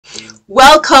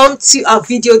Welcome to our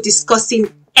video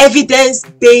discussing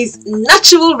evidence-based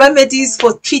natural remedies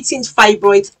for treating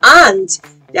fibroids and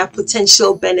their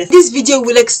potential benefits. This video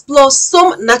will explore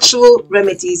some natural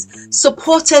remedies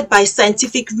supported by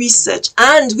scientific research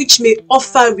and which may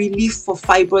offer relief for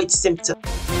fibroid symptoms.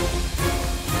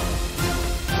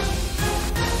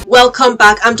 Welcome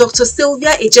back. I'm Dr.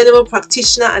 Sylvia, a general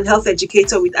practitioner and health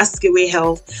educator with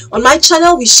AskAwayHealth. On my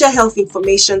channel, we share health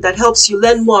information that helps you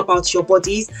learn more about your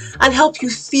bodies and help you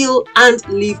feel and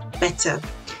live better.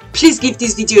 Please give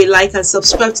this video a like and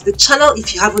subscribe to the channel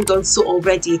if you haven't done so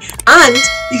already. And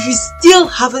if you still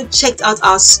haven't checked out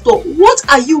our store, what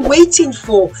are you waiting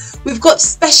for? We've got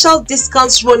special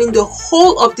discounts running the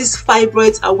whole of this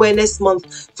Fibroids Awareness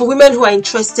Month for women who are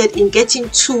interested in getting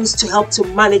tools to help to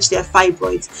manage their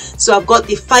fibroids. So I've got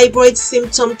the Fibroid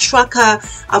Symptom Tracker,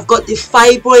 I've got the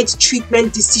Fibroid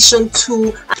Treatment Decision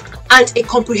Tool, and a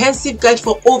comprehensive guide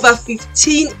for over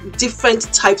 15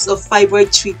 different types of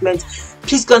fibroid treatment.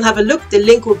 Please go and have a look. The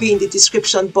link will be in the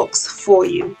description box for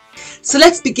you. So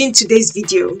let's begin today's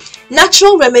video.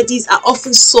 Natural remedies are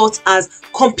often sought as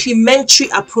complementary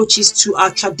approaches to our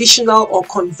traditional or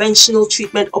conventional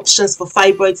treatment options for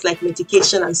fibroids like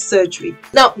medication and surgery.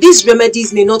 Now, these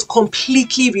remedies may not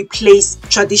completely replace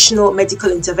traditional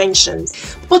medical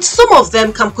interventions, but some of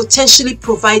them can potentially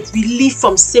provide relief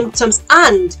from symptoms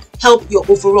and help your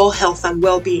overall health and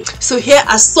well-being. So here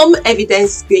are some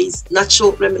evidence-based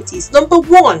natural remedies. Number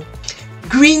one,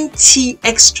 green tea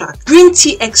extract. Green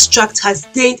tea extract has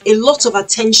gained a lot of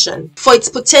attention for its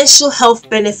potential health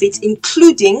benefits,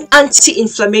 including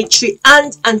anti-inflammatory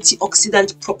and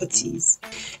antioxidant properties.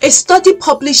 A study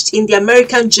published in the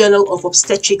American Journal of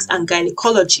Obstetrics and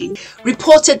Gynecology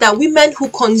reported that women who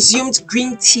consumed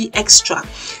green tea extract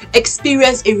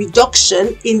experienced a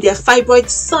reduction in their fibroid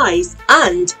size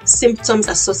and symptoms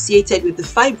associated with the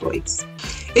fibroids.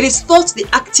 It is thought the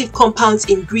active compounds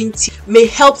in green tea may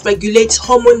help regulate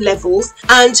hormone levels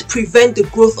and prevent the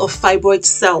growth of fibroid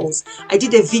cells. I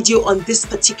did a video on this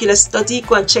particular study.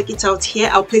 Go and check it out here.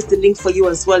 I'll place the link for you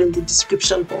as well in the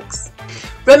description box.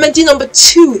 Remedy number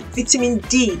two, vitamin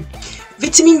D.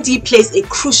 Vitamin D plays a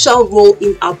crucial role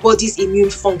in our body's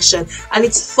immune function, and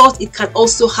it's thought it can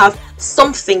also have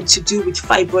something to do with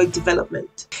fibroid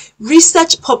development.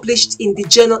 Research published in the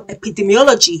journal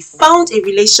Epidemiology found a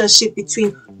relationship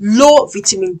between low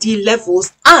vitamin D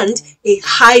levels and a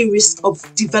high risk of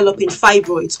developing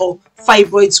fibroids or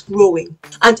fibroids growing.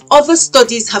 And other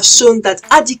studies have shown that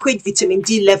adequate vitamin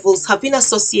D levels have been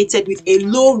associated with a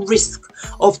low risk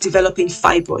of developing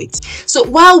fibroids. So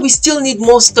while we still need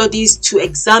more studies to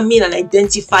examine and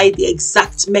identify the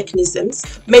exact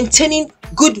mechanisms, maintaining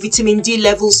good vitamin D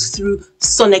levels through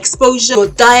sun exposure, or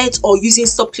diet, or using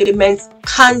supplements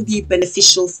can be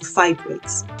beneficial for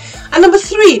fibroids. And number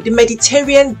three, the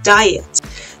Mediterranean diet.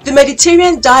 The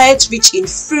Mediterranean diet, rich in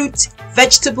fruit,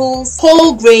 vegetables,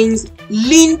 whole grains,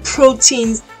 lean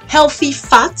proteins, healthy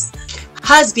fats,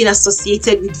 has been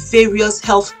associated with various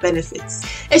health benefits.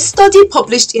 A study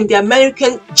published in the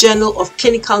American Journal of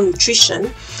Clinical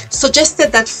Nutrition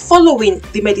suggested that following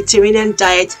the Mediterranean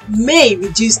diet may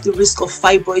reduce the risk of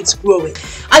fibroids growing.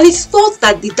 And it's thought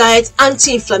that the diet's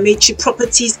anti-inflammatory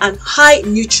properties and high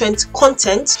nutrient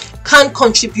content can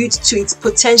contribute to its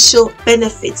potential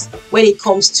benefits when it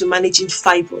comes to managing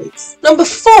fibroids. Number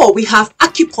four, we have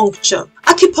acupuncture.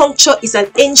 Acupuncture is an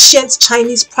ancient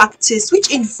Chinese practice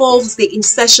which involves the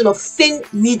insertion of thin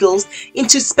needles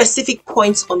into specific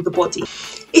points on the body.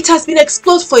 It has been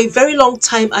explored for a very long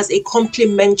time as a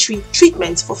complementary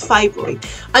treatment for fibroid,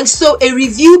 and so a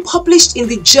review published in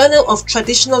the Journal of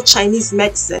Traditional Chinese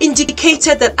Medicine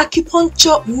indicated that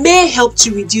acupuncture may help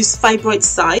to reduce fibroid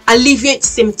size, alleviate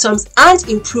symptoms, and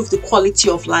improve the quality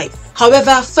of life.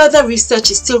 However, further research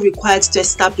is still required to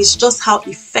establish just how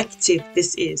effective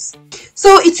this is.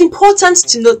 So it's important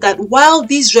to note that while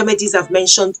these remedies I've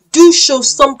mentioned do show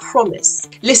some promise,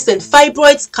 listen,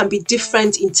 fibroids can be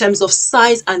different in terms of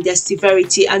size and their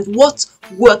severity, and what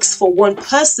works for one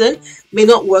person may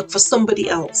not work for somebody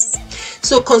else.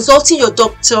 So consulting your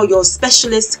doctor or your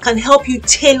specialist can help you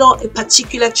tailor a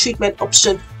particular treatment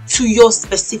option to your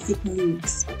specific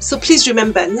needs. So please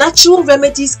remember, natural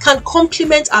remedies can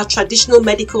complement our traditional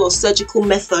medical or surgical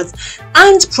methods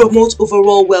and promote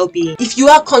overall well-being. If you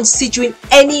are considering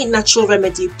any natural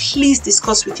remedy, please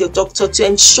discuss with your doctor to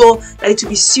ensure that it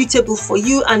will be suitable for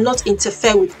you and not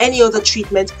interfere with any other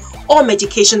treatment or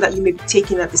medication that you may be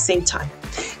taking at the same time.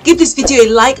 Give this video a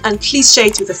like and please share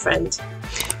it with a friend.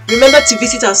 Remember to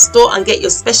visit our store and get your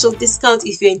special discount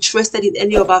if you're interested in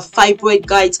any of our fibroid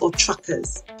guides or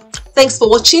trackers. Thanks for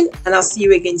watching, and I'll see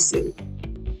you again soon.